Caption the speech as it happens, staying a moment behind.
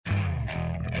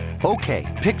Okay,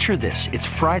 picture this. It's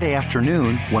Friday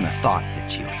afternoon when a thought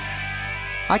hits you.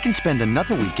 I can spend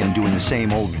another weekend doing the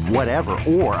same old whatever,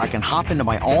 or I can hop into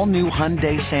my all-new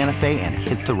Hyundai Santa Fe and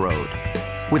hit the road.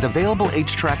 With available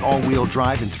H-Track all-wheel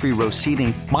drive and 3-row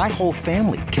seating, my whole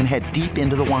family can head deep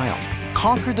into the wild.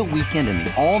 Conquer the weekend in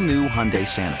the all-new Hyundai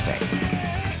Santa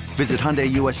Fe. Visit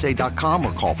HyundaiUSA.com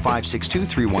or call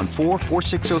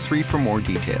 562-314-4603 for more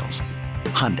details.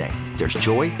 Hyundai, there's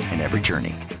joy in every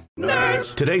journey.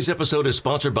 Nerds! Today's episode is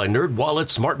sponsored by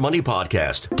NerdWallet's Smart Money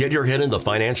Podcast. Get your head in the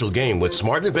financial game with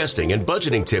smart investing and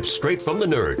budgeting tips straight from the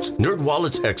nerds.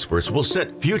 NerdWallet's experts will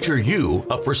set future you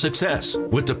up for success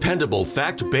with dependable,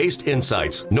 fact-based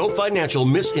insights. No financial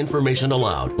misinformation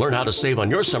allowed. Learn how to save on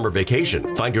your summer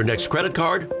vacation, find your next credit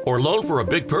card, or loan for a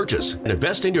big purchase, and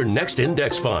invest in your next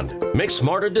index fund. Make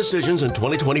smarter decisions in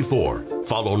 2024.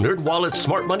 Follow NerdWallet's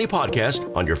Smart Money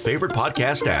Podcast on your favorite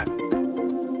podcast app.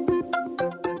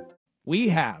 We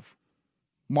have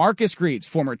Marcus Greaves,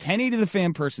 former 1080 The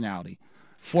Fan personality,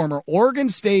 former Oregon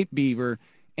State Beaver,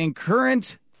 and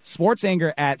current sports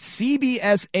anchor at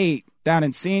CBS 8 down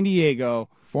in San Diego.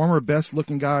 Former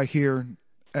best-looking guy here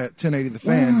at 1080 The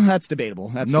Fan. Well, that's debatable.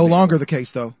 That's no debatable. longer the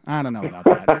case, though. I don't know about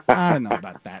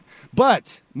that.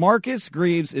 But Marcus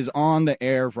Greaves is on the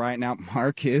air right now.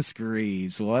 Marcus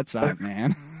Greaves, what's up,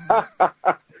 man?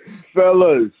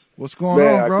 Fellas. What's going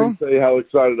on, bro? I couldn't tell you how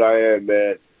excited I am,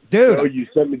 man. Dude. You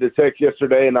sent me the text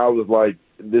yesterday, and I was like,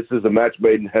 this is a match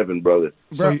made in heaven, brother.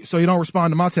 So you don't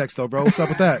respond to my text, though, bro? What's up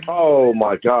with that? Oh,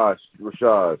 my gosh,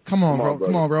 Rashad. Come on, bro.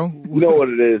 Brother. Come on, bro. You know what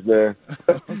it is, man.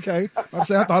 Okay. I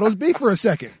thought it was beef for a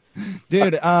second.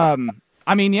 Dude, we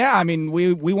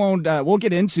won't, we'll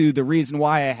get into the reason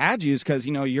why I had you is because,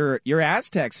 your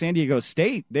Aztecs, San Diego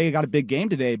State, they got a big game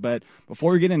today. But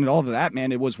before we get into all of that,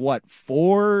 man, it was what,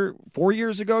 4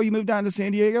 years ago you moved down to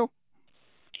San Diego?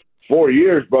 4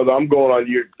 years, brother. I'm going on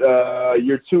year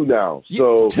 2 now.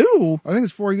 So 2? I think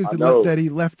it's 4 years that he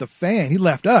left the Fan. He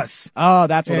left us. Oh,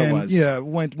 that's what it was. Yeah,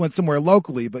 went somewhere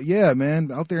locally. But yeah,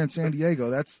 man, out there in San Diego,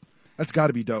 that's got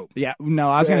to be dope. Yeah, no,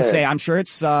 I was going to say, I'm sure it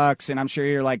sucks, and I'm sure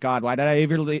you're like, God, why did I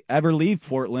ever leave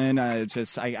Portland? It's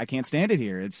just, I can't stand it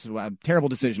here. It's a terrible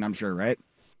decision, I'm sure, right?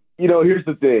 Here's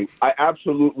the thing. I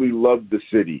absolutely love the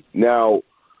city. Now,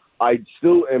 I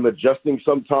still am adjusting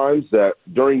sometimes that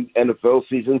during NFL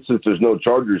season, since there's no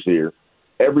Chargers here,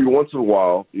 every once in a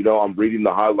while, I'm reading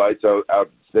the highlights out at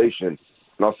the station, and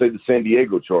I'll say the San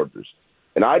Diego Chargers.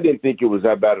 And I didn't think it was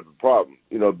that bad of a problem,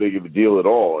 big of a deal at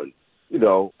all. And,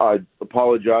 I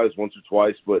apologize once or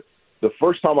twice, but the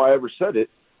first time I ever said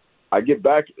it, I get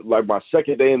back like my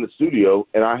second day in the studio,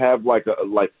 and I have like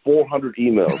 400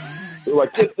 emails. They're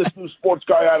like, get this new sports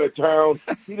guy out of town.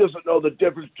 He doesn't know the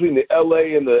difference between the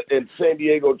L.A. and San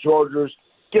Diego Chargers.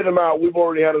 Get him out. We've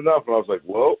already had enough. And I was like,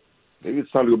 well, maybe it's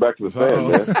time to go back to the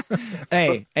Fan, man.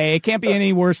 Hey, it can't be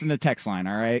any worse than the text line,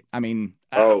 all right? I mean.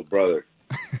 Oh, brother.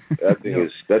 That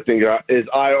thing is,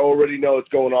 I already know it's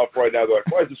going off right now. They're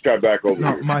like, why is this guy back over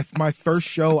here? My first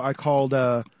show, I called,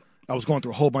 I was going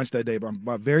through a whole bunch that day, but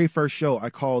my very first show, I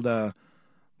called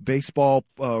baseball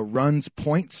runs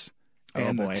points.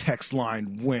 And the text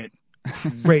line went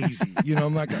crazy.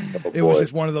 I'm like, it was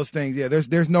just one of those things. Yeah,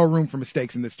 there's no room for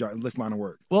mistakes in this line of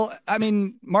work. Well, I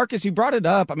mean, Marcus, you brought it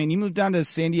up. I mean, you moved down to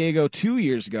San Diego 2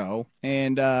 years ago,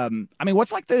 and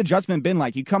what's like the adjustment been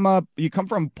like? You come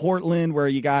from Portland where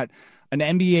you got an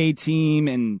NBA team,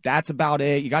 and that's about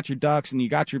it. You got your Ducks and you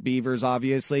got your Beavers,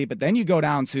 obviously, but then you go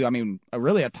down to,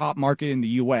 a top market in the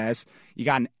U.S. You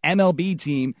got an MLB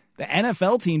team. The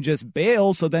NFL team just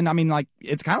bails, so then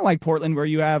it's kind of like Portland where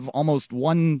you have almost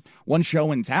one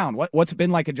show in town. What's it been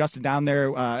like adjusted down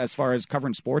there as far as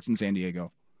covering sports in San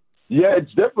Diego? Yeah,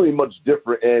 it's definitely much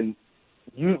different, and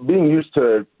you being used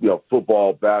to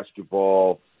football,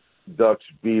 basketball, Ducks,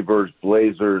 Beavers,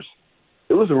 Blazers.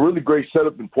 It was a really great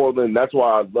setup in Portland. That's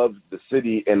why I love the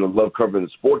city and I love covering the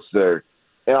sports there,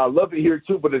 and I love it here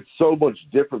too. But it's so much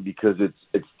different because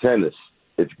it's tennis,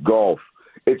 it's golf,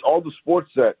 it's all the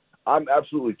sports that I'm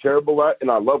absolutely terrible at,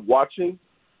 and I love watching,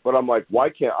 but I'm like,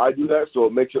 why can't I do that? So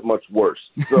it makes it much worse.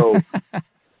 So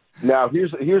now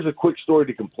here's a quick story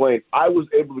to complain. I was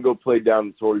able to go play down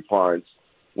in Torrey Pines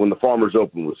when the Farmers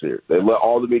Open was here. They let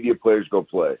all the media players go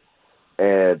play.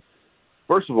 And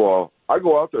first of all, I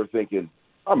go out there thinking,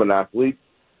 I'm an athlete.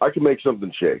 I can make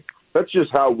something shake. That's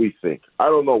just how we think. I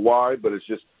don't know why, but it's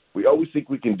just we always think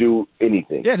we can do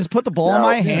anything. Yeah, just put the ball in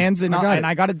my hands and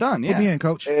I got it done. Yeah. Put me in,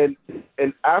 coach. And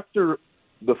after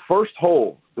the first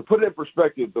hole, to put it in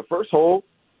perspective, the first hole,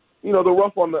 the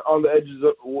rough on the edges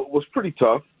was pretty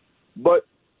tough. But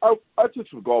I took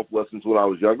some golf lessons when I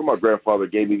was younger. My grandfather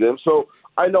gave me them, so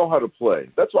I know how to play.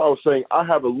 That's why I was saying I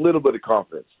have a little bit of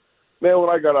confidence. Man, when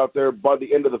I got out there, by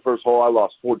the end of the first hole, I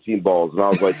lost 14 balls. And I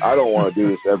was like, I don't want to do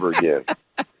this ever again.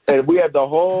 And we had the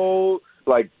whole,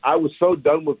 I was so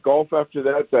done with golf after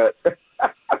that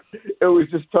it was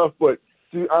just tough. But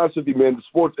to be honest with you, man, the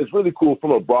sport is really cool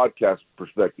from a broadcast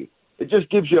perspective. It just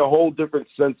gives you a whole different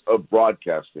sense of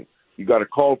broadcasting. You got to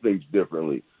call things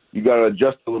differently. You got to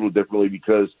adjust a little differently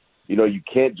because, you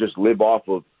can't just live off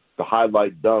of the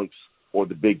highlight dunks or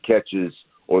the big catches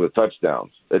or the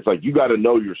touchdowns. It's like you got to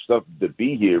know your stuff to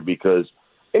be here because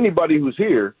anybody who's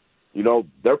here,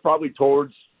 they're probably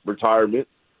towards retirement.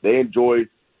 They enjoy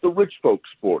the rich folk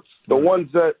sports, the ones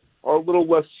that are a little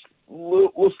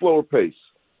slower pace.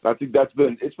 I think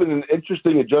it's been an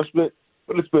interesting adjustment,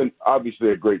 but it's been obviously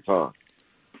a great time.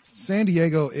 San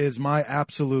Diego is my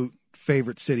absolute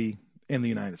favorite city in the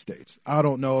United States. I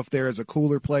don't know if there is a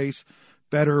cooler place,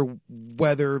 better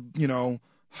weather,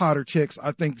 hotter chicks.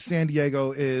 I think San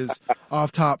Diego is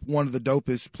off top one of the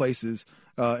dopest places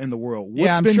in the world.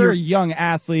 I'm sure young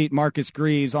athlete Marcus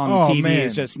Greaves on TV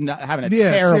is just having a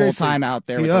terrible seriously. time out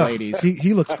there with the ladies.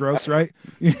 He looks gross, right?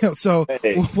 So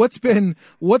what's been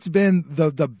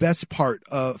the best part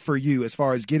for you as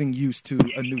far as getting used to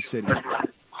a new city?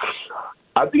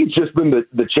 I think it's just been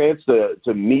the chance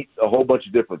to meet a whole bunch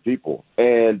of different people.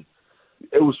 And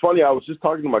it was funny. I was just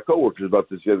talking to my coworkers about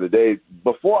this the other day.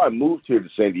 Before I moved here to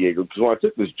San Diego, because when I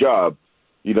took this job,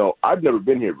 I'd never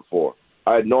been here before.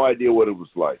 I had no idea what it was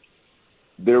like.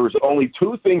 There was only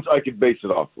two things I could base it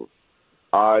off of.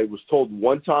 I was told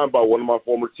one time by one of my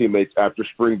former teammates after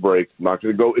spring break, I'm not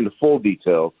going to go into full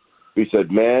detail, he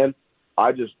said, man,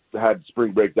 I just had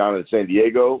spring break down in San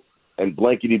Diego and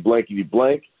blankety, blankety,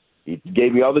 blank. He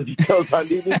gave me all the details I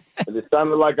needed, and it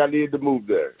sounded like I needed to move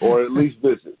there or at least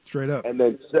visit. Straight up. And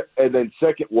then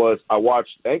second was I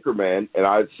watched Anchorman,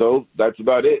 and so that's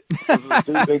about it. Those are the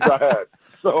two things I had.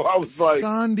 So I was like,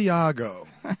 San Diego.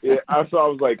 Yeah, I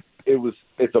was like,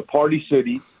 it's a party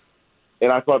city,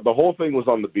 and I thought the whole thing was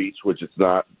on the beach, which it's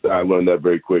not. I learned that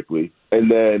very quickly.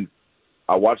 And then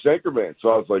I watched Anchorman, so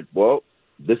I was like, well,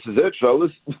 this is it,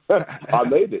 fellas. I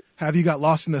made it. Have you got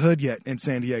lost in the hood yet in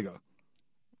San Diego?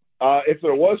 If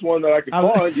there was one that I could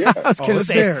find, yeah. I was going to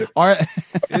say, there.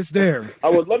 It's there. I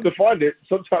would love to find it.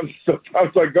 Sometimes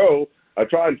I go, I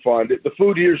try and find it. The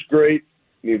food here is great.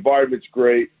 The environment's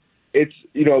great. It's,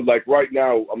 like right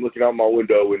now, I'm looking out my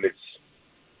window and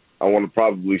I want to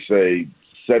probably say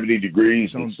 70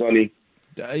 degrees and sunny.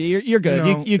 You're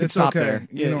good. You can stop okay. there.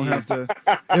 You don't have to.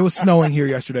 It was snowing here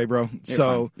yesterday, bro.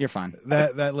 You're fine.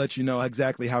 That lets you know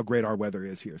exactly how great our weather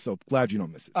is here. So glad you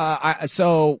don't miss it.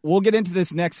 So we'll get into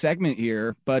this next segment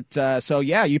here. But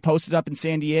you posted up in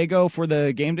San Diego for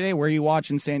the game today. Where are you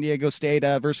watching San Diego State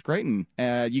versus Creighton?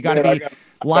 You got to be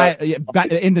live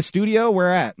in the studio.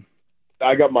 Where at?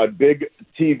 I got my big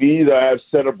TV that I have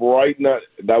set up right now.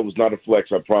 That was not a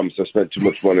flex, I promise. I spent too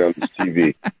much money on this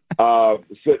TV.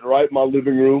 Sitting right in my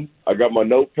living room. I got my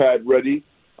notepad ready.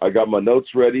 I got my notes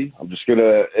ready. I'm just going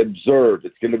to observe.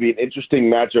 It's going to be an interesting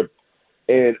matchup.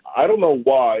 And I don't know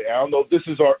why. I don't know if this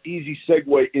is our easy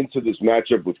segue into this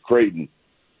matchup with Creighton.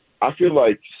 I feel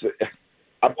like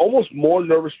I'm almost more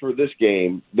nervous for this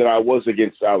game than I was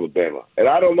against Alabama. And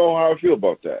I don't know how I feel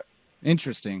about that.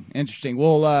 Interesting.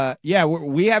 Well,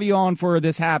 we have you on for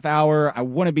this half hour. I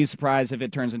wouldn't be surprised if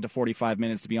it turns into 45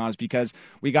 minutes, to be honest, because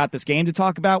we got this game to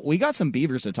talk about. We got some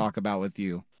Beavers to talk about with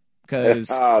you. Let's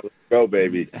go,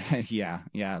 baby. Yeah,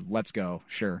 let's go.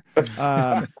 Sure.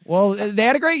 Well, they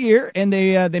had a great year, and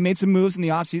they made some moves in the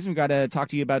offseason. We got to talk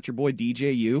to you about your boy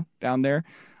DJU down there.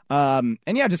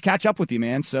 Just catch up with you,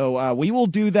 man. So we will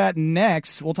do that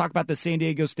next. We'll talk about the San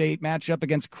Diego State matchup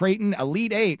against Creighton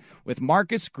Elite Eight with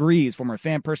Marcus Greaves, former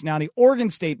fan personality, Oregon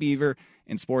State Beaver,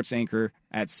 and sports anchor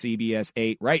at CBS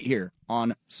 8 right here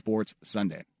on Sports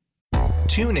Sunday.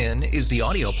 TuneIn is the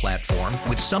audio platform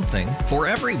with something for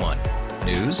everyone.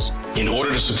 News. In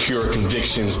order to secure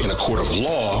convictions in a court of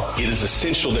law, it is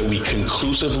essential that we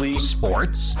conclusively.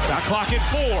 Sports. Shot clock at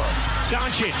 4.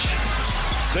 Doncic.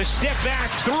 The step back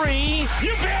 3.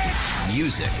 You bet.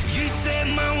 Music. You set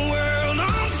my world on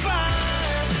fire.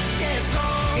 Yes,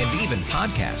 and even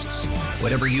podcasts.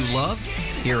 Whatever you love,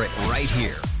 hear it right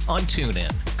here on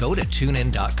TuneIn. Go to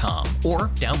TuneIn.com or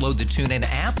download the TuneIn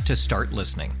app to start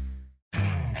listening.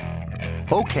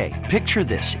 Okay, picture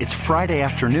this. It's Friday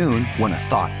afternoon when a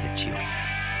thought hits you.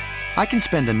 I can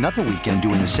spend another weekend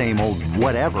doing the same old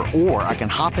whatever, or I can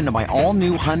hop into my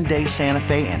all-new Hyundai Santa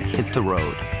Fe and hit the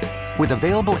road. With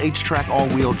available H-Track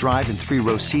all-wheel drive and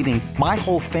 3-row seating, my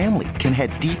whole family can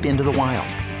head deep into the wild.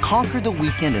 Conquer the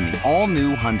weekend in the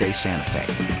all-new Hyundai Santa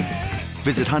Fe.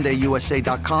 Visit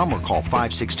HyundaiUSA.com or call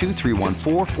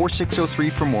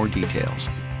 562-314-4603 for more details.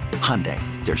 Hyundai,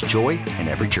 there's joy in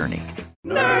every journey.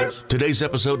 Nerds. Today's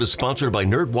episode is sponsored by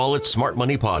NerdWallet's Smart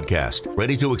Money Podcast.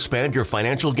 Ready to expand your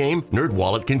financial game?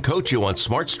 NerdWallet can coach you on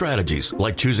smart strategies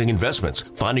like choosing investments,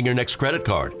 finding your next credit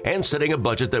card, and setting a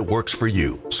budget that works for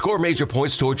you. Score major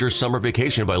points towards your summer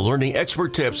vacation by learning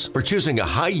expert tips for choosing a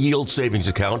high-yield savings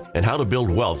account and how to build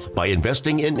wealth by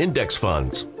investing in index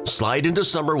funds. Slide into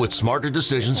summer with smarter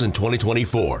decisions in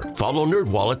 2024. Follow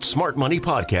NerdWallet's Smart Money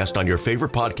Podcast on your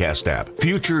favorite podcast app.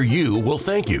 Future you will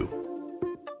thank you.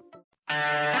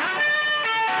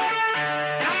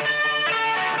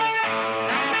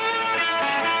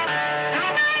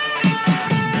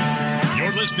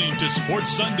 Listening to Sports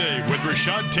Sunday with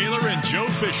Rashad Taylor and Joe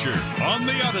Fisher on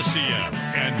the Odyssey app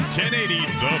and 1080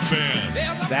 The Fan.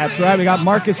 That's right. We got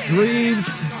Marcus Greaves,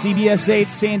 CBS 8,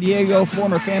 San Diego,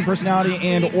 former fan personality,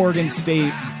 and Oregon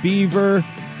State Beaver.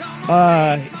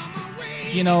 Of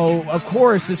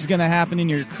course, this is going to happen in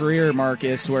your career,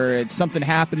 Marcus, where something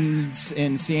happens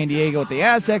in San Diego with the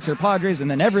Aztecs or Padres, and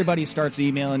then everybody starts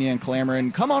emailing you and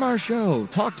clamoring, come on our show,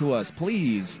 talk to us,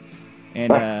 please.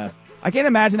 And I can't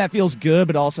imagine that feels good,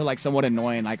 but also like somewhat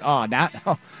annoying. Like,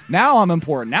 now I'm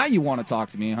important. Now you want to talk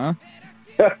to me, huh?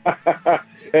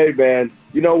 Hey, man,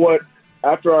 you know what?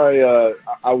 After I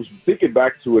was thinking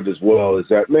back to it as well, is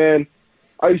that, man,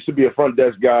 I used to be a front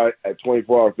desk guy at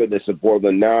 24 Hour Fitness in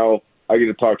Portland. Now I get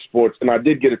to talk sports, and I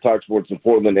did get to talk sports in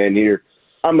Portland and here.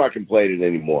 I'm not complaining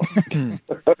anymore.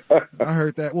 I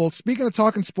heard that. Well, speaking of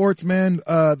talking sports, man,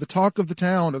 the talk of the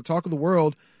town, the talk of the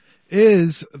world,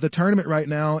 is the tournament right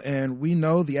now, and we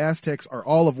know the Aztecs are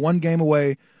all of one game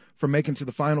away from making to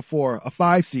the Final Four, a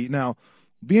 5 seed. Now,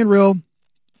 being real,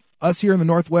 us here in the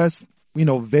Northwest, we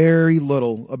know very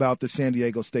little about the San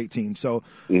Diego State team. So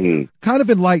kind of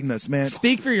enlighten us, man.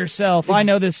 Speak for yourself. I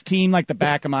know this team like the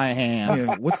back of my hand.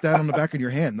 Yeah, what's that on the back of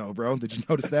your hand, though, bro? Did you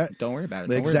notice that? Don't worry about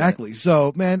it. Exactly.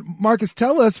 So, man, Marcus,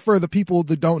 tell us, for the people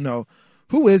that don't know,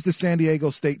 who is the San Diego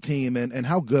State team and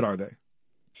how good are they?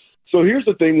 So here's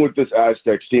the thing with this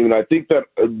Aztecs team, and I think that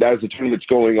as the tournament's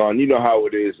going on, you know how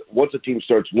it is. Once a team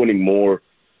starts winning more,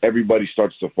 everybody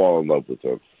starts to fall in love with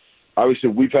them. Obviously,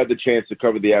 we've had the chance to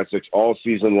cover the Aztecs all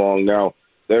season long now.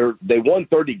 They won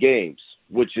 30 games,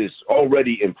 which is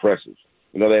already impressive.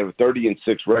 You know, they have a 30-6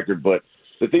 record, but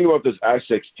the thing about this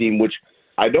Aztecs team, which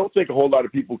I don't think a whole lot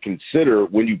of people consider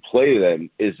when you play them,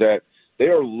 is that they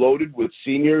are loaded with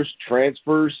seniors,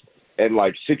 transfers, and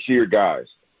like 6-year guys.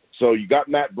 So you got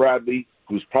Matt Bradley,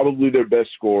 who's probably their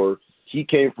best scorer. He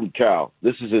came from Cal.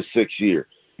 This is his 6th year.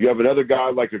 You have another guy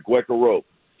like Agueka Rope.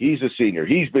 He's a senior.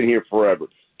 He's been here forever.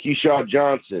 Keyshawn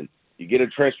Johnson. You get a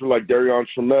transfer like Darion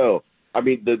Trammell. I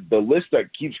mean, the list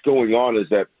that keeps going on is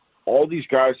that all these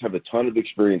guys have a ton of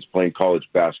experience playing college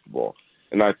basketball.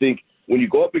 And I think when you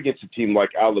go up against a team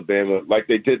like Alabama, like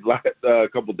they did a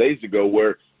couple days ago,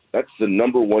 where that's the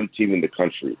number 1 team in the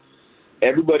country,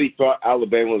 everybody thought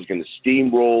Alabama was going to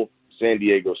steamroll San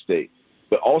Diego State.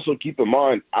 But also keep in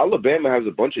mind, Alabama has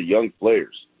a bunch of young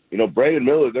players. You know, Brandon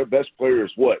Miller, their best player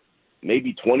is what,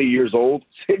 maybe 20 years old?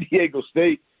 San Diego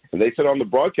State, and they said on the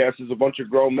broadcast, is a bunch of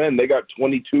grown men. They got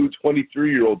 22,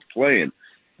 23-year-olds playing.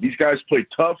 These guys play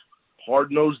tough,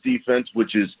 hard-nosed defense,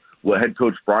 which is what head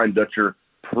coach Brian Dutcher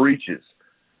preaches.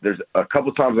 There's a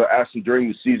couple times I asked him during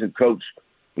the season, Coach,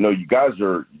 you know, you guys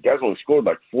only scored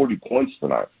like 40 points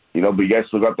tonight. You know, but you guys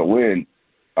still got the win.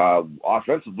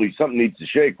 Offensively, something needs to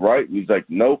shake, right? And he's like,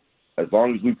 nope. As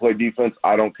long as we play defense,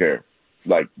 I don't care.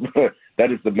 Like,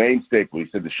 that is the main staple. He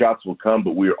said the shots will come,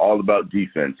 but we are all about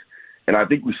defense. And I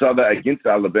think we saw that against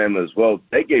Alabama as well.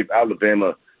 They gave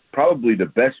Alabama probably the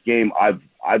best game I've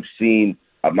seen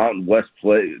a Mountain West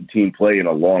team play in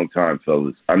a long time,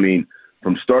 fellas. I mean,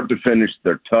 from start to finish,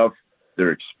 they're tough,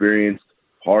 they're experienced,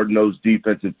 hard-nosed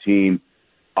defensive team.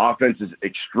 Offense is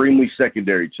extremely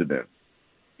secondary to them.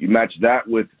 You match that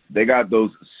with, they got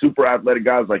those super athletic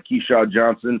guys like Keyshawn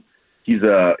Johnson. He's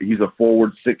a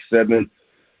forward 6'7"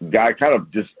 guy, kind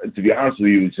of just, to be honest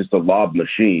with you, he's just a lob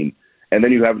machine. And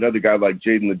then you have another guy like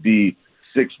Jaden Ledee,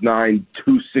 6'9",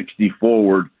 260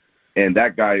 forward, and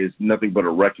that guy is nothing but a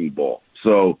wrecking ball.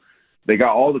 So they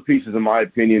got all the pieces, in my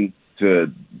opinion,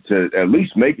 to at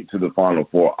least make it to the Final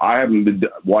Four. I haven't been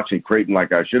watching Creighton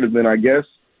like I should have been, I guess,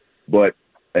 but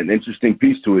an interesting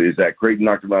piece to it is that Creighton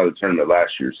knocked them out of the tournament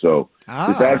last year. So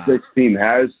this Aztecs team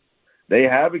they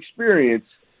have experience,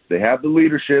 they have the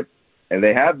leadership, and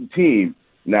they have the team.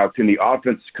 Now, can the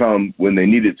offense come when they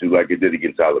need it to, like it did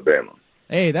against Alabama?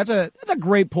 Hey, that's a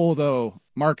great pull, though,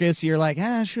 Marcus. You're like,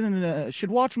 should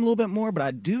watch them a little bit more, but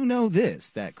I do know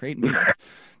this, that Creighton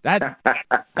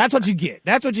That's what you get.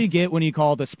 That's what you get when you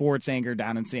call the sports anchor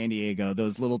down in San Diego.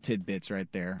 Those little tidbits right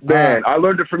there. Man, I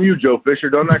learned it from you, Joe Fisher.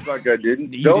 Don't act like I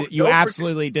didn't. You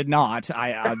absolutely did not.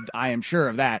 I am sure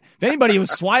of that. If anybody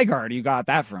was Swigard, you got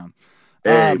that from.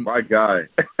 Hey, my guy.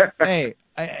 Hey,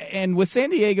 and with San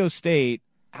Diego State,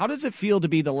 how does it feel to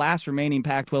be the last remaining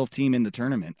Pac-12 team in the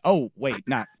tournament? Oh, wait,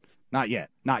 not yet.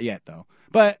 Not yet, though.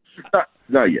 But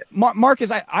not yet.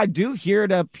 Marcus, I do hear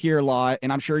it up here a lot,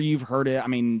 and I'm sure you've heard it. I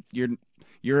mean,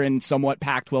 you're in somewhat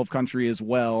Pac-12 country as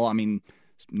well. I mean,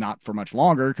 not for much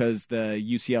longer because the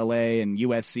UCLA and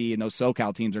USC and those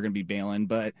SoCal teams are going to be bailing.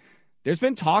 But there's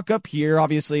been talk up here,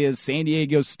 obviously, as San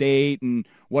Diego State and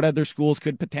what other schools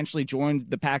could potentially join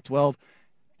the Pac-12.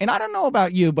 And I don't know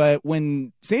about you, but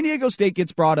when San Diego State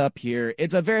gets brought up here,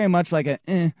 it's a very much like a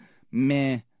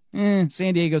San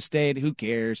Diego State, who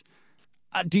cares?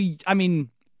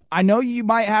 I know you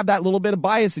might have that little bit of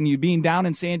bias in you being down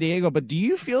in San Diego, but do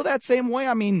you feel that same way?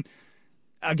 I mean,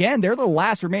 again, they're the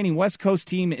last remaining West Coast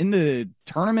team in the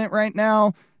tournament right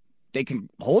now. They can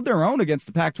hold their own against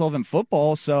the Pac-12 in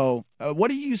football. So what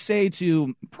do you say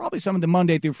to probably some of the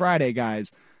Monday through Friday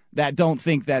guys that don't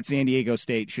think that San Diego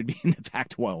State should be in the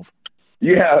Pac-12?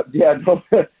 Yeah. No,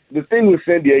 the thing with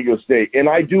San Diego State, and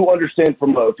I do understand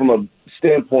from a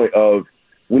standpoint of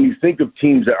when you think of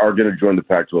teams that are going to join the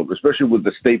Pac-12, especially with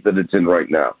the state that it's in right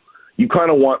now, you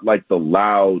kind of want like the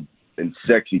loud and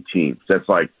sexy teams. That's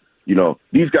like,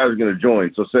 these guys are going to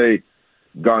join. So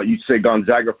you say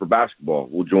Gonzaga for basketball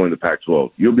will join the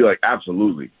Pac-12. You'll be like,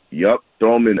 absolutely. Yep,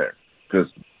 throw them in there because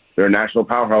they're a national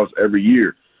powerhouse every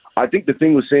year. I think the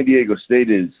thing with San Diego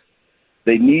State is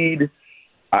they need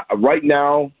right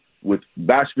now with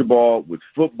basketball, with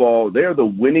football, they're the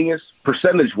winningest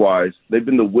percentage-wise. They've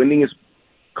been the winningest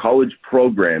college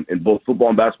program in both football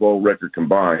and basketball record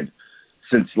combined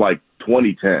since like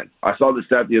 2010. I saw the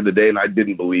stat the other day and I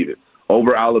didn't believe it.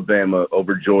 Over Alabama,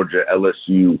 over Georgia,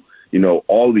 LSU,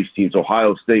 all these teams,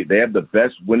 Ohio State, they have the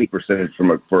best winning percentage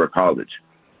for a college.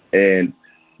 And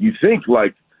you think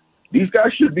like these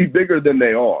guys should be bigger than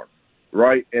they are,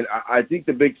 right? And I think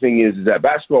the big thing is that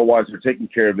basketball-wise, they're taking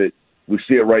care of it. We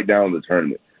see it right now in the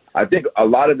tournament. I think a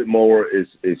lot of it more is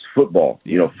football.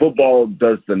 Football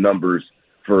does the numbers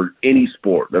for any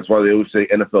sport. That's why they always say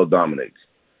NFL dominates.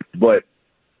 But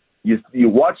you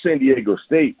watch San Diego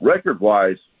State,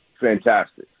 record-wise,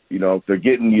 fantastic. They're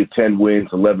getting you 10 wins,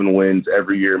 11 wins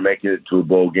every year, making it to a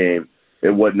bowl game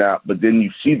and whatnot. But then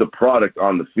you see the product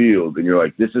on the field, and you're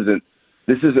like, this isn't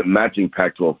matching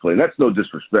Pac-12 play. And that's no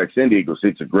disrespect. San Diego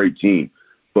State's a great team.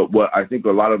 But what I think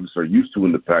a lot of us are used to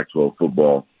in the Pac-12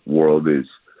 football world is,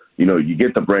 you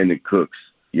get the Brandon Cooks.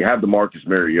 You have the Marcus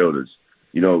Mariotas.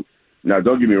 Now,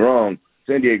 don't get me wrong,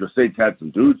 San Diego State's had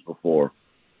some dudes before.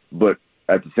 But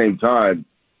at the same time,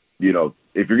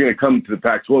 if you're going to come to the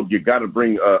Pac-12, you got to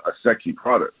bring a sexy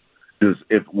product. Because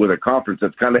if with a conference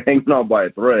that's kind of hanging on by a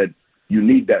thread, you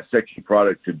need that sexy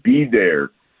product to be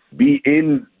there, be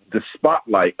in the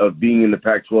spotlight of being in the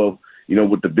Pac-12,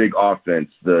 with the big offense,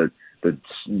 the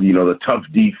tough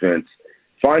defense.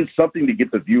 Find something to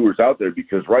get the viewers out there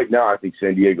because right now I think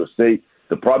San Diego State,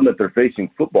 the problem that they're facing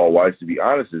football-wise, to be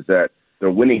honest, is that they're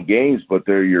winning games, but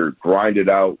they're your grinded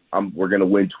out, we're going to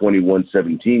win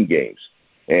 21-17 games.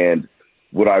 And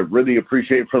what I really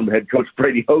appreciate from head coach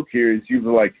Brady Hoke here is he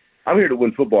was like, I'm here to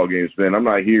win football games, man. I'm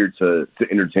not here to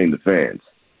entertain the fans,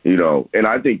 And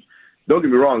I think, don't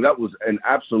get me wrong, that was an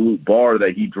absolute bar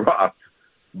that he dropped.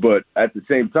 But at the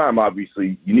same time,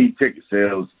 obviously, you need ticket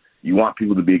sales. You want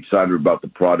people to be excited about the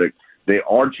product. They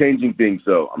are changing things,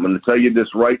 though. I'm going to tell you this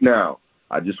right now.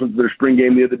 I just went to their spring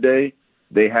game the other day.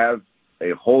 They have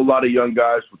a whole lot of young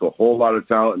guys with a whole lot of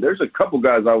talent. And there's a couple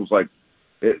guys I was like,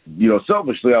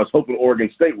 selfishly, I was hoping Oregon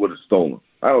State would have stolen.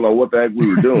 I don't know what the heck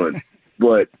we were doing.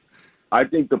 But I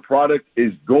think the product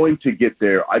is going to get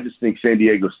there. I just think San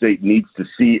Diego State needs to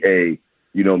see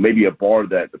maybe a bar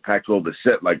that the Pac-12 has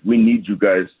set. Like, we need you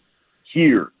guys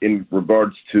here in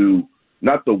regards to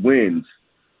not the wins,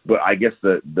 but I guess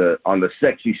the on the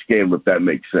sexy scale, if that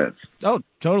makes sense. Oh,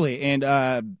 totally. And,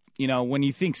 when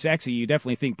you think sexy, you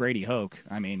definitely think Brady Hoke.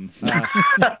 I mean,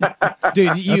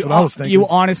 dude, you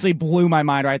honestly blew my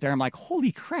mind right there. I'm like,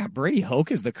 holy crap, Brady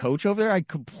Hoke is the coach over there? I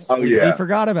completely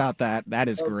forgot about that. That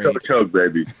is great. Coach Hoke,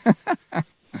 baby.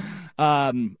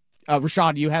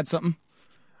 Rashad, you had something?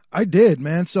 I did,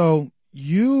 man. So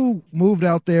you moved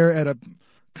out there at a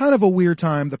kind of a weird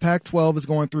time. The Pac-12 is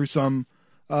going through some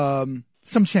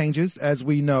changes, as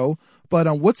we know.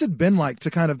 But what's it been like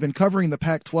to kind of been covering the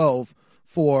Pac-12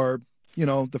 for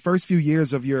the first few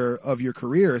years of your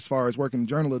career as far as working in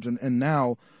journalism, and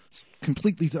now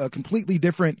completely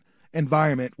different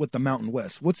environment with the Mountain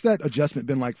West. What's that adjustment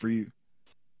been like for you?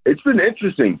 It's been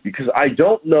interesting because I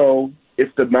don't know if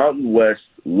the Mountain West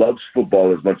loves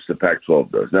football as much as the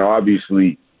Pac-12 does. Now,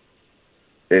 obviously,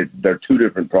 they're two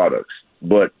different products.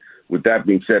 But with that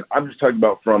being said, I'm just talking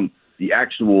about from the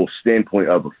actual standpoint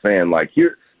of a fan. Like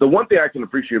here, the one thing I can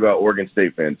appreciate about Oregon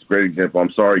State fans, great example.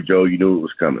 I'm sorry, Joe, you knew it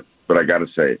was coming, but I got to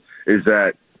say it, is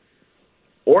that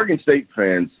Oregon State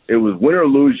fans, it was win or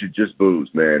lose, you just booze,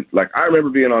 man. Like I remember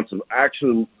being on some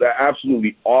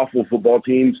absolutely awful football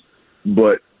teams,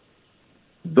 but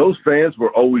those fans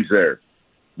were always there.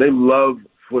 They love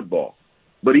football.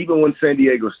 But even when San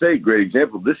Diego State, great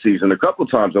example this season, a couple of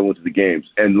times I went to the games,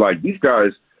 and like these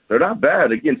guys, they're not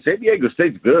bad. Again, San Diego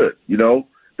State's good. You know,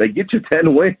 they get you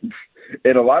 10 wins.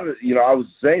 And a lot of, I was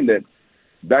saying that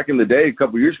back in the day, a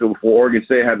couple of years ago, before Oregon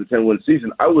State had the 10-win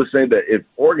season, I was saying that if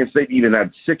Oregon State even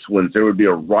had 6 wins, there would be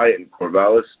a riot in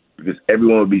Corvallis because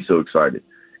everyone would be so excited.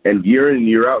 And year in and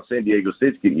year out, San Diego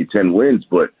State's getting you 10 wins,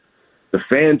 but the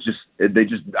fans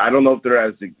I don't know if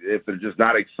they're just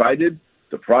not excited.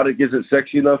 The product isn't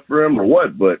sexy enough for them or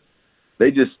what, but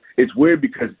it's weird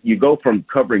because you go from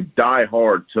covering Die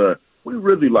Hard to we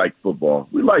really like football.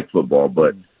 We like football,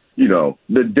 but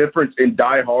the difference in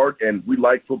Die Hard and we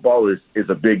like football is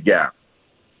a big gap.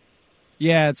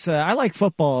 Yeah, it's I like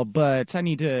football, but I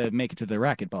need to make it to the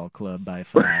racquetball club by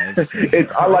 5. So.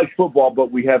 I like football,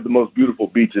 but we have the most beautiful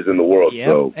beaches in the world. Yep.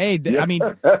 So. Hey, I mean,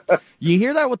 you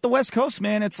hear that with the West Coast,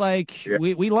 man. It's like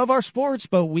we love our sports,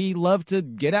 but we love to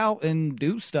get out and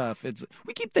do stuff.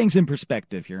 We keep things in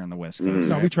perspective here on the West Coast.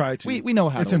 No, we try to. We know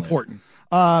how it's to live. important.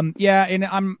 Yeah, and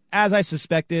I'm as I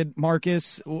suspected,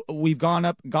 Marcus. We've gotten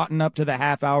up to the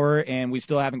half hour, and we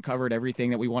still haven't covered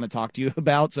everything that we want to talk to you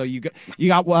about. So you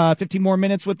got 15 more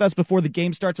minutes with us before the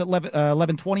game starts at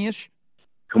 11:20ish.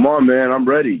 Come on, man. I'm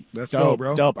ready. Let's go,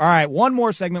 bro. Dope. All right, one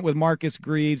more segment with Marcus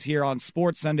Greaves here on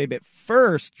Sports Sunday. But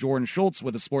first, Jordan Schultz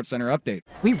with a Sports Center update.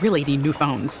 We really need new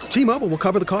phones. T-Mobile will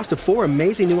cover the cost of 4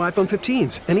 amazing new iPhone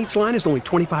 15s, and each line is only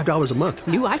 $25 a month.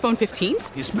 New iPhone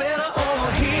 15s? It's better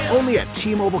over here. Only at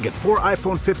T-Mobile, get 4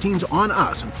 iPhone 15s on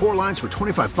us and 4 lines for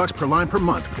 $25 per line per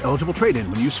month with eligible trade-in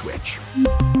when you switch.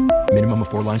 Minimum of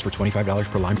 4 lines for $25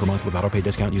 per line per month with autopay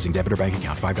discount using debit or bank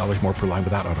account. $5 more per line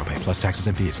without autopay, plus taxes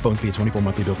and fees. Phone fee at 24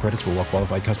 monthly bill credits for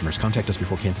well-qualified customers. Contact us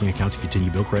before canceling account to continue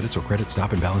bill credits or credit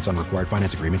stop and balance on required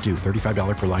finance agreement due.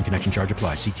 $35 per line connection charge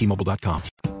applies. See T-Mobile.com.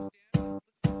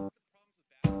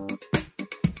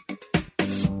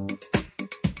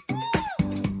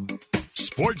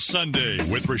 Sports Sunday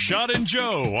with Rashad and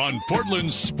Joe on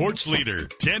Portland's Sports Leader,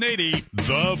 1080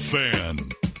 The Fan.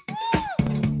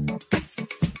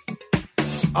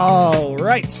 All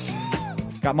right.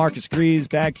 Got Marcus Greaves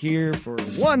back here for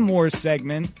one more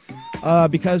segment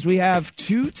because we have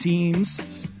 2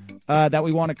 teams that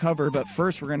we want to cover. But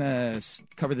first, we're going to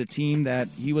cover the team that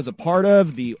he was a part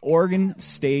of, the Oregon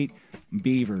State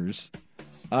Beavers.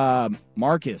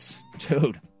 Marcus,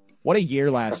 dude, what a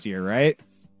year last year, right?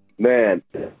 Man,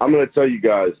 I'm going to tell you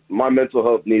guys, my mental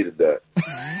health needed that.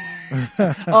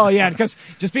 Oh, yeah, because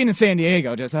just being in San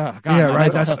Diego, just, oh, God. Yeah, right.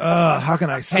 That's, how can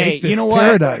I escape this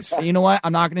paradise? You know what?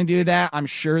 I'm not going to do that. I'm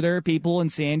sure there are people in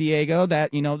San Diego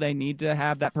that, they need to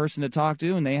have that person to talk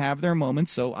to, and they have their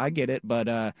moments, so I get it.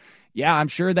 But, yeah, I'm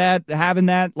sure that having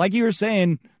that, like you were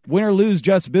saying, win or lose,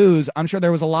 just booze, I'm sure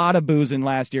there was a lot of boozing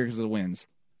last year because of the wins.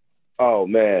 Oh,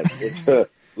 man.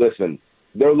 Listen,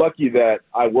 they're lucky that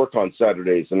I work on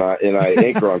Saturdays and I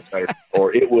anchor on Saturdays,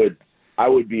 or I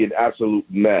would be an absolute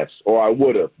mess, or I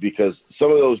would have, because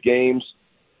some of those games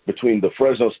between the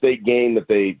Fresno State game that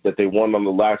they won on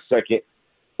the last second,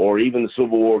 or even the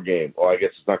Civil War game, or I guess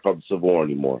it's not called the Civil War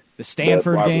anymore. The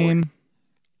Stanford game.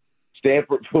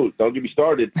 Stanford, don't get me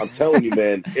started. I'm telling you,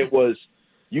 man, it was.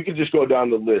 You can just go down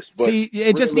the list. But see,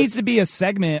 it just needs to be a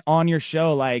segment on your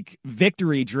show, like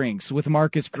victory drinks with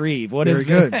Marcus Greaves. Very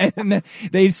good. And then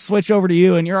they switch over to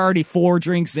you, and you're already 4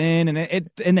 drinks in, and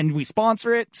then we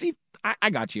sponsor it. See, I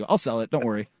got you. I'll sell it. Don't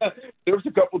worry. There was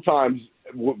a couple times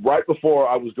right before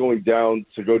I was going down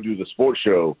to go do the sports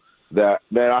show that,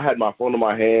 man, I had my phone in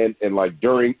my hand, and like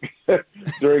during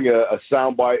a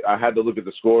soundbite, I had to look at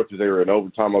the score because they were in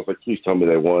overtime. I was like, please tell me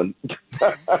they won.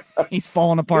 He's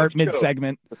falling apart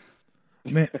mid-segment.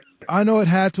 Man, I know it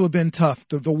had to have been tough.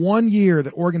 The 1 year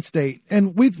that Oregon State,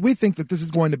 and we think that this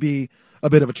is going to be a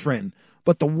bit of a trend,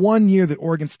 but the 1 year that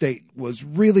Oregon State was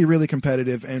really, really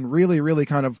competitive and really, really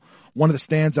kind of one of the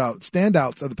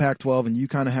standouts of the Pac-12, and you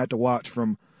kind of had to watch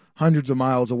from hundreds of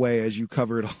miles away as you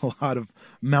covered a lot of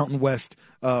Mountain West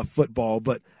football.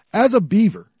 But as a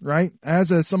Beaver, right,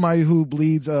 as somebody who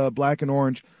bleeds black and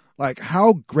orange, like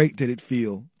how great did it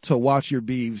feel to watch your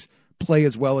Beavs play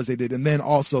as well as they did, and then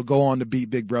also go on to beat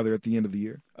Big Brother at the end of the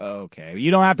year. Okay.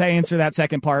 You don't have to answer that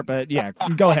second part, but yeah,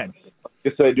 go ahead.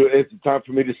 It's time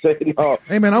for me to say no.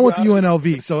 Hey, man, I went to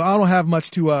UNLV, so I don't have much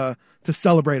to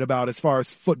celebrate about as far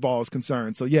as football is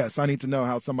concerned. So, yes, I need to know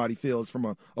how somebody feels from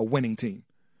a winning team.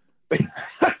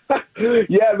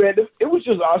 Yeah, man, it was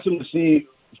just awesome to see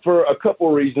for a couple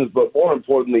of reasons, but more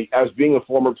importantly, as being a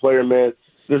former player, man,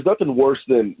 there's nothing worse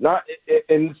than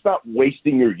and it's not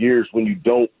wasting your years when you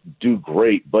don't do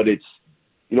great, but it's,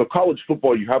 college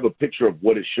football, you have a picture of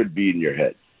what it should be in your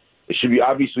head. It should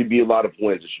obviously be a lot of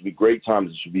wins. It should be great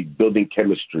times. It should be building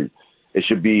chemistry. It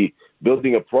should be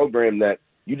building a program that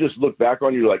you just look back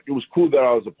on, you're like, it was cool that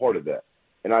I was a part of that.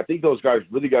 And I think those guys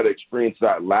really got to experience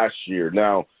that last year.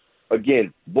 Now,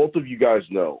 again, both of you guys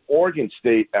know, Oregon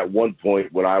State at one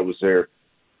point when I was there,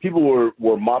 people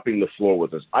were mopping the floor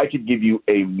with us. I could give you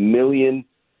a million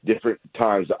different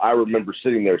times that I remember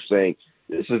sitting there saying,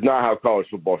 this is not how college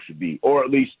football should be. Or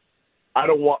at least I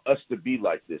don't want us to be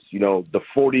like this. The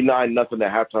 49-0 at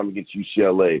halftime against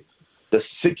UCLA, the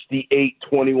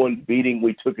 68-21 beating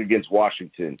we took against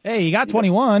Washington. Hey, you got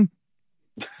 21.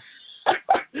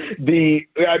 You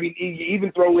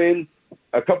even throw in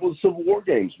a couple of Civil War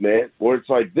games, man, where it's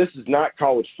like, this is not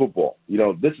college football.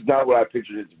 This is not what I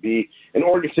pictured it to be. And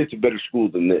Oregon State's a better school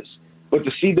than this. But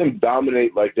to see them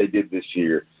dominate like they did this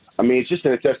year, it's just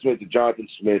a testament to Jonathan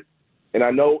Smith. And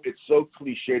I know it's so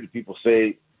cliche that people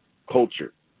say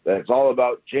culture. That it's all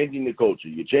about changing the culture.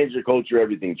 You change the culture,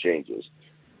 everything changes.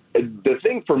 And the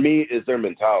thing for me is their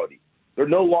mentality. They're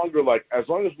no longer like, as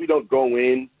long as we don't go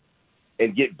in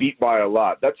and get beat by a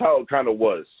lot. That's how it kind of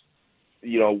was.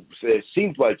 It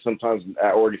seems like sometimes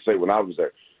at Oregon State when I was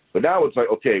there. But now it's like,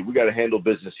 okay, we got to handle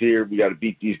business here. We got to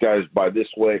beat these guys by this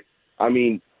way.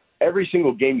 Every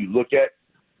single game you look at,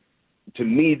 to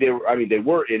me, they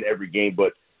were in every game,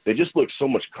 but they just look so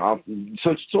much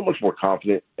so much more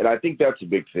confident, and I think that's a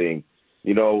big thing.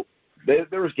 There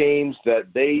was games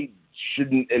that they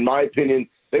shouldn't, in my opinion,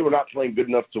 they were not playing good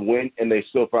enough to win, and they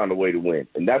still found a way to win,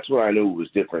 and that's what I knew was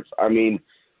different.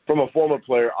 From a former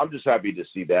player, I'm just happy to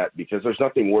see that because there's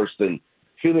nothing worse than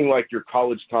feeling like your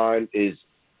college time is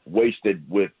wasted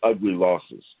with ugly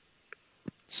losses.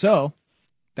 So,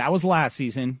 that was last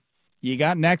season. You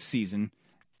got next season.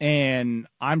 And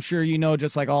I'm sure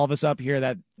just like all of us up here,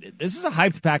 that this is a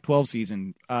hyped Pac-12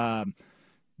 season.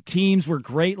 Teams were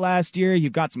great last year.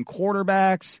 You've got some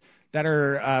quarterbacks that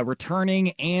are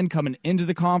returning and coming into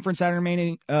the conference that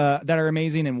are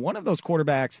amazing. And one of those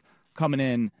quarterbacks coming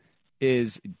in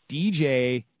is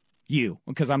DJU,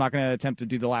 because I'm not going to attempt to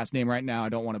do the last name right now. I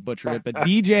don't want to butcher it. But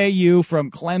DJU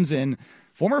from Clemson,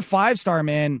 former 5-star,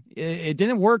 man. It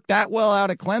didn't work that well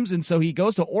out at Clemson, so he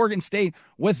goes to Oregon State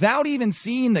without even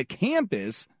seeing the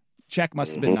campus. Check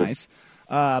must have been nice.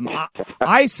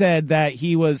 I said that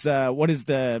he was, what is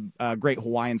the great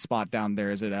Hawaiian spot down there?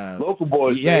 Is it Local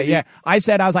Boys? Yeah. I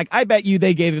was like, I bet you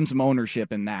they gave him some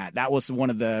ownership in that. That was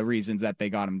one of the reasons that they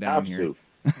got him down here.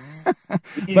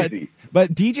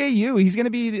 But DJU, he's going to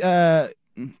be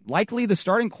likely the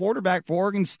starting quarterback for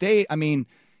Oregon State.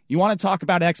 You want to talk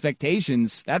about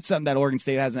expectations? That's something that Oregon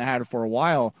State hasn't had for a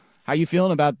while. How you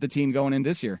feeling about the team going in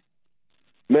this year?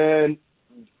 Man,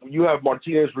 you have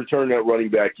Martinez returning at running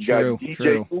back. You got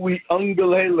DJ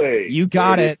Uiagalelei. You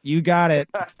got it.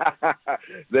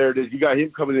 There it is. You got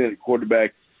him coming in at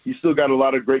quarterback. You still got a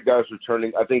lot of great guys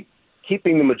returning. I think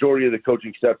keeping the majority of the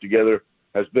coaching staff together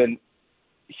has been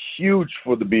huge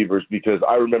for the Beavers because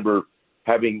I remember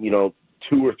having,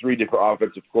 2 or 3 different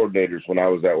offensive coordinators when I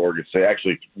was at Oregon State.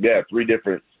 Actually, 3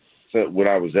 different when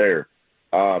I was there.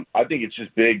 I think it's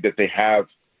just big that they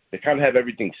kind of have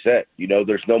everything set.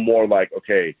 There's no more like,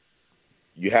 okay,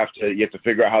 you have to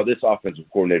figure out how this offensive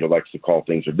coordinator likes to call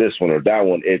things or this one or that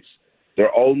one.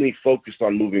 They're only focused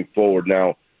on moving forward.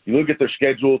 Now, you look at their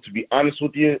schedule, to be honest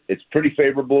with you, it's pretty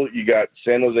favorable. You got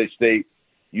San Jose State,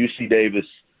 UC Davis.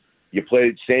 You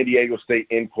played San Diego State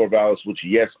in Corvallis, which,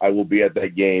 yes, I will be at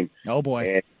that game. Oh,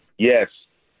 boy. And, yes,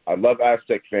 I love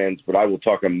Aztec fans, but I will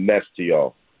talk a mess to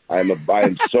y'all. I am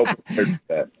so prepared for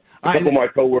that. A couple of my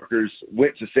coworkers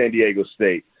went to San Diego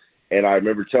State, and I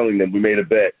remember telling them, we made a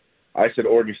bet. I said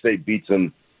Oregon State beats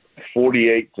them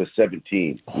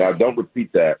 48-17. Now, don't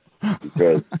repeat that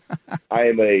because I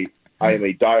am a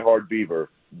diehard Beaver,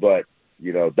 but,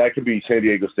 that could be San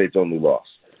Diego State's only loss.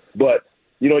 But,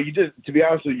 to be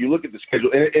honest with you, look at the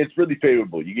schedule, and it's really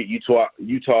favorable. You get Utah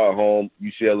at home,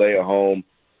 UCLA at home.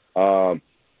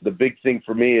 The big thing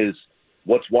for me is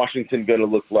what's Washington going to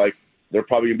look like? They're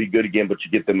probably going to be good again, but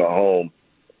you get them at home.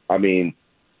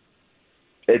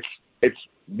 It's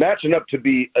matching up to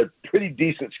be a pretty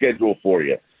decent schedule for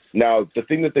you. Now, the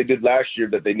thing that they did last year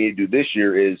that they need to do this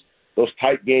year is those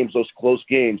tight games, those close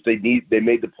games, they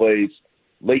made the plays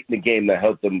late in the game that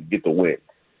helped them get the win.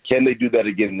 Can they do that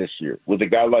again this year? With a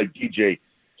guy like DJ,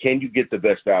 can you get the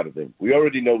best out of him? We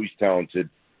already know he's talented.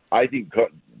 I think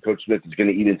Coach Smith is going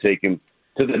to even take him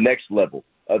to the next level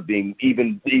of being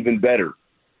even better.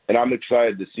 And I'm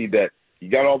excited to see that you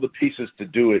got all the pieces to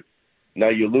do it. Now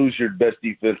you lose your best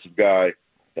defensive guy,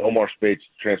 Omar Speights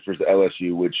transfers to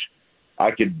LSU, which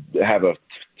I could have a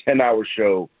 10-hour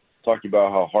show talking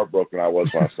about how heartbroken I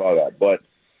was when I saw that. But,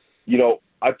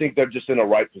 I think they're just in a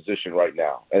right position right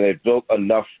now. And they've built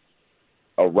enough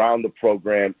around the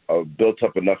program, built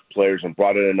up enough players and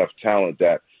brought in enough talent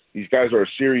that these guys are a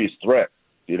serious threat,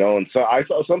 And so I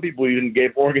saw some people even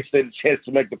gave Oregon State a chance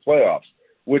to make the playoffs,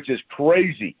 which is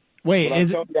crazy. Wait, I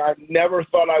never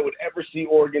thought I would ever see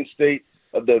Oregon State,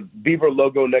 the Beaver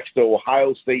logo next to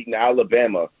Ohio State and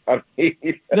Alabama. I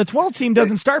mean, the 12 team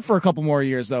doesn't start for a couple more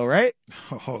years, though, right?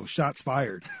 Oh, shots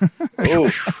fired.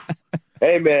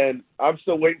 Hey, man, I'm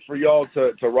still waiting for y'all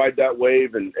to ride that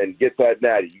wave and get that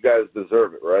natty. You guys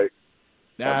deserve it, right?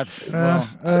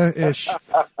 Ish.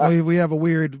 We have a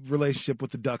weird relationship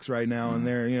with the Ducks right now, and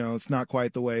it's not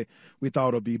quite the way we thought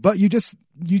it would be. But you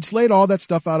laid all that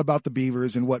stuff out about the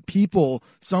Beavers and what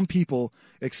some people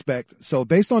expect. So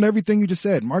based on everything you just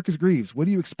said, Marcus Greaves, what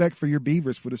do you expect for your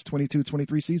Beavers for this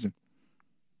 22-23 season?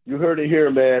 You heard it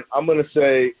here, man. I'm going to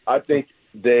say I think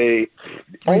they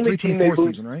 23-24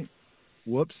 season, right?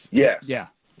 Whoops. Yeah.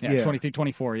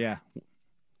 23-24, yeah.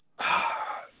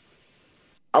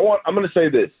 I'm going to say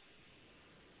this.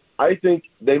 I think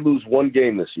they lose one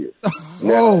game this year.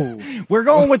 Whoa. We're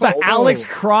going with the Alex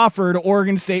Crawford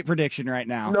Oregon State prediction right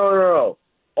now. No.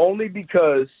 Only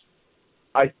because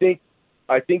I think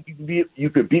you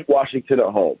could beat Washington at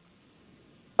home.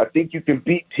 I think you can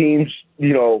beat teams,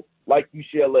 like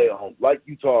UCLA at home, like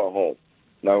Utah at home.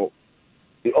 Now,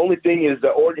 the only thing is that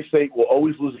Oregon State will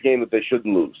always lose a game that they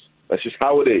shouldn't lose. That's just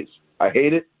how it is. I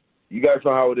hate it. You guys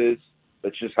know how it is.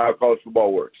 That's just how college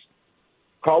football works.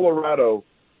 Colorado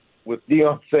with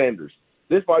Deion Sanders.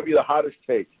 This might be the hottest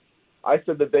take. I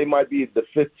said that they might be the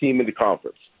 5th team in the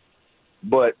conference.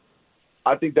 But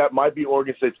I think that might be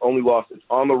Oregon State's only loss. It's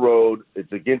on the road.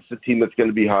 It's against the team that's going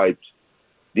to be hyped.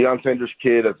 Deion Sanders'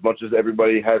 kid, as much as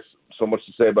everybody has so much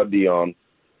to say about Deion,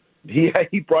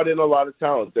 he brought in a lot of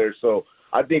talent there. So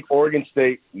I think Oregon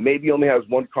State maybe only has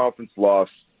one conference loss,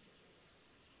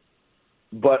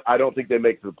 but I don't think they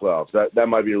make it to the playoffs. That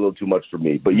might be a little too much for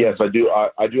me. But yes, I do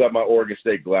have my Oregon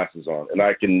State glasses on, and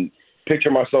I can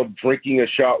picture myself drinking a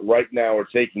shot right now or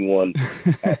taking one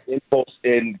at Impulse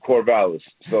in Corvallis.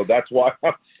 So that's why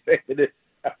I'm saying it.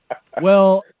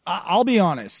 Well, I'll be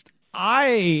honest.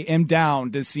 I am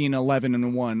down to see an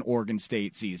 11-1 Oregon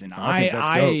State season.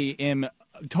 I am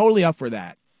totally up for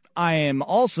that. I am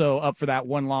also up for that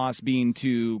one loss being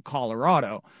to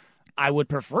Colorado. I would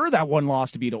prefer that one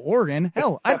loss to be to Oregon.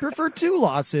 Hell, I'd prefer 2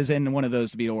 losses and one of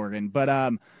those to be to Oregon. But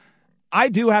I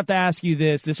do have to ask you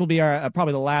this. This will be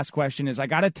probably the last question. Is I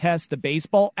got to test the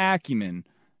baseball acumen,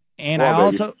 and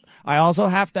I also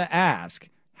have to ask,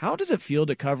 how does it feel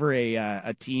to cover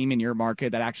a team in your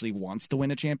market that actually wants to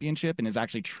win a championship and is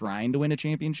actually trying to win a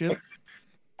championship?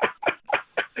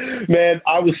 Man,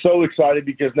 I was so excited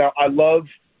because now I love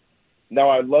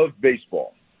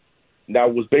baseball. Now,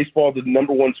 was baseball the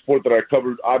number one sport that I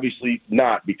covered? Obviously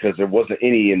not, because there wasn't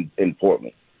any in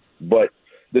Portland. But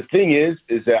the thing is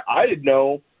that I didn't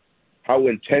know how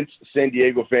intense San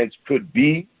Diego fans could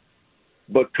be.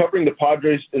 But covering the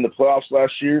Padres in the playoffs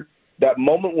last year, that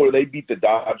moment where they beat the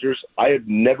Dodgers, I have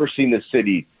never seen the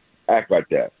city act like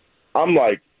that. I'm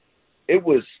like, it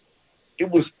was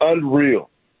unreal.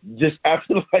 Just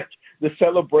after the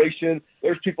celebration,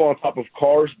 there's people on top of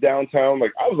cars downtown.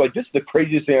 I was like, this is the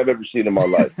craziest thing I've ever seen in my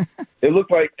life. It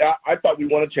looked like I thought we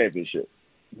won a championship.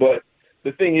 But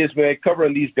the thing is, man,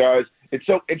 covering these guys, it's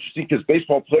so interesting because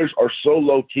baseball players are so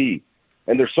low key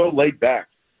and they're so laid back.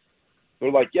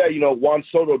 They're like, yeah, Juan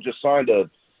Soto just signed a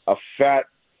fat,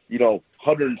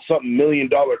 $100-something million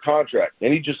contract.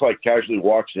 And he just casually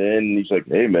walks in and he's like,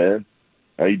 hey man,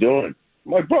 how you doing?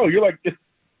 I'm like, bro, you're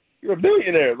a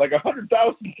millionaire, $100,000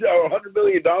 or $100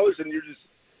 million, and you're just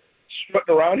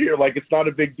strutting around here like it's not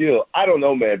a big deal. I don't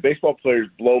know, man. Baseball players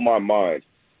blow my mind.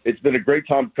 It's been a great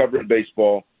time covering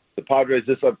baseball. The Padres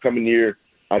this upcoming year,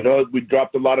 I know we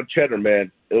dropped a lot of cheddar,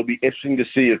 man. It'll be interesting to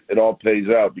see if it all plays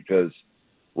out because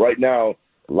right now,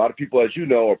 a lot of people, as you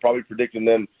know, are probably predicting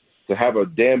them to have a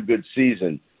damn good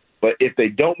season. But if they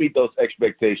don't meet those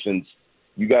expectations,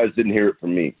 you guys didn't hear it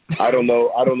from me. I don't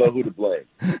know who to blame.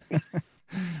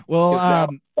 Well,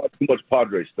 too much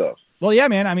Padre stuff. Well, yeah,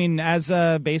 man. I mean, as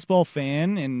a baseball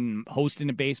fan and hosting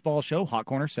a baseball show, Hot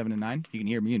Corner 7 to 9, you can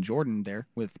hear me and Jordan there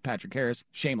with Patrick Harris.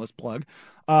 Shameless plug.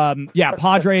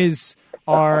 Padres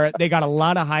they got a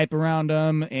lot of hype around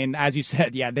them, and as you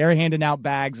said, yeah, they're handing out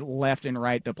bags left and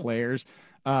right to players.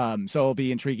 So it'll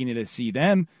be intriguing to see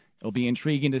them. It'll be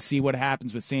intriguing to see what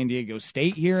happens with San Diego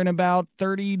State here in about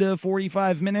 30 to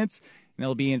 45 minutes. And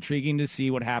it'll be intriguing to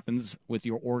see what happens with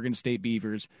your Oregon State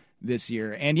Beavers this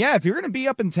year. And, yeah, if you're going to be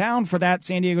up in town for that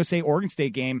San Diego State-Oregon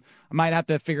State game, I might have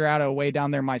to figure out a way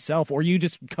down there myself. Or you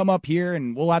just come up here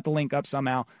and we'll have to link up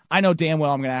somehow. I know damn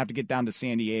well I'm going to have to get down to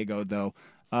San Diego, though.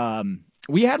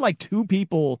 We had like 2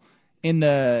 people in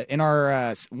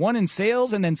our one in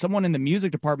sales and then someone in the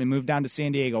music department moved down to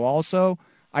San Diego also.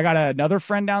 I got another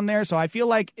friend down there, so I feel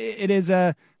like it is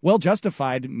well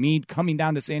justified me coming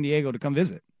down to San Diego to come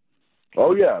visit.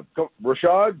 Oh yeah,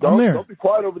 Rashad, don't be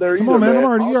quiet over there. Come on, man.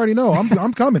 You already know.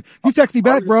 I'm coming. If you text me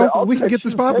back, bro, we can get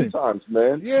this popping. Times,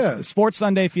 man. Yeah, Sports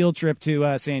Sunday field trip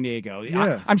to San Diego.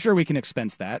 Yeah, I'm sure we can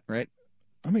expense that, right?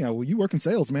 I mean, well, you work in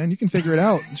sales, man. You can figure it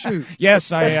out. Shoot.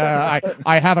 Yes, I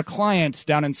have a client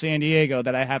down in San Diego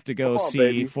that I have to go see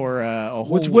baby. For a whole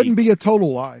which wouldn't be a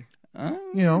total lie.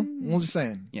 We're just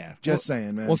saying. Yeah,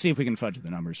 saying, man. We'll see if we can fudge the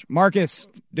numbers. Marcus,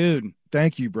 dude,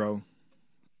 thank you, bro.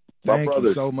 Thank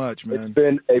you so much, man. It's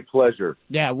been a pleasure.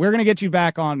 Yeah, we're gonna get you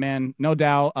back on, man. No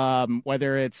doubt.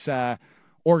 Whether it's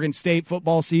Oregon State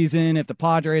football season, if the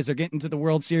Padres are getting to the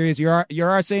World Series, you're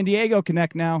our San Diego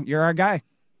Connect now. You're our guy.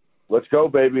 Let's go,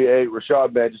 baby. Hey,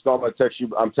 Rashad, man, just don't text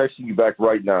you. I'm texting you back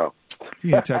right now.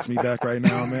 You ain't text me back right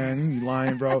now, man. You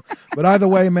lying, bro. But either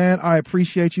way, man, I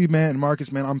appreciate you, man. And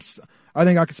Marcus, man, I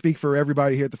think I can speak for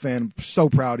everybody here at the Fan. I'm so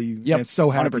proud of you and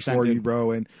so happy for you,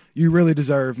 bro. And you really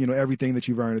deserve, everything that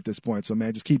you've earned at this point. So,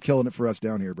 man, just keep killing it for us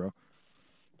down here, bro.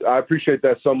 I appreciate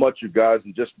that so much, you guys.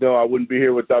 And just know I wouldn't be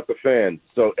here without the Fan.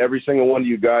 So every single one of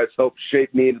you guys helped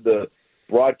shape me into the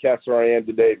broadcaster I am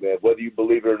today, man, whether you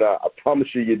believe it or not. I promise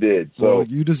you did. So well,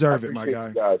 you deserve it, my guy.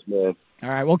 You guys, man. All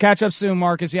right, we'll catch up soon,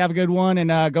 Marcus. You have a good one,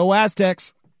 and go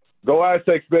Aztecs. Go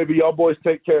Aztecs, baby. Y'all boys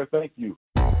take care. Thank you.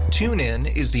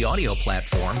 TuneIn is the audio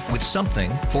platform with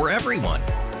something for everyone.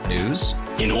 News.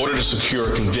 In order to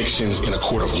secure convictions in a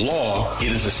court of law,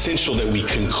 it is essential that we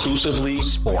conclusively.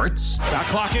 Sports. Shot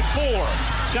clock at 4.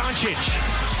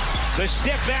 Doncic. The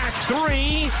step back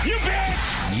 3. You bet.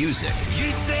 Music.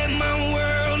 You set my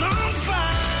world on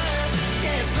fire.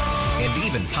 Yes, and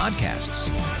even podcasts.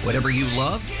 Whatever you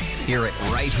love, hear it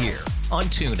right here on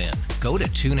TuneIn. Go to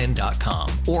TuneIn.com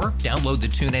or download the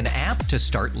TuneIn app to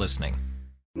start listening.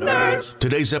 Nerds.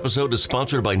 Today's episode is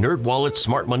sponsored by NerdWallet's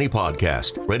Smart Money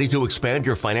Podcast. Ready to expand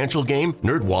your financial game?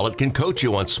 NerdWallet can coach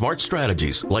you on smart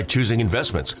strategies like choosing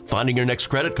investments, finding your next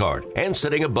credit card, and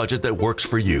setting a budget that works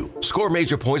for you. Score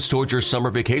major points towards your summer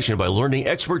vacation by learning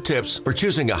expert tips for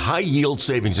choosing a high-yield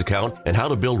savings account and how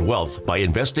to build wealth by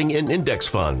investing in index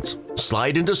funds.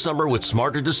 Slide into summer with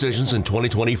smarter decisions in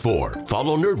 2024.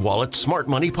 Follow NerdWallet's Smart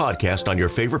Money Podcast on your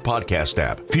favorite podcast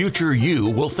app. Future you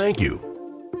will thank you.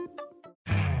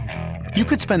 You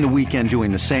could spend the weekend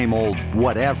doing the same old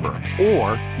whatever,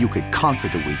 or you could conquer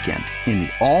the weekend in the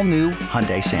all-new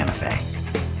Hyundai Santa Fe.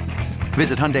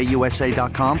 Visit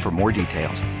HyundaiUSA.com for more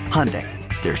details. Hyundai,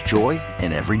 there's joy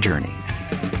in every journey.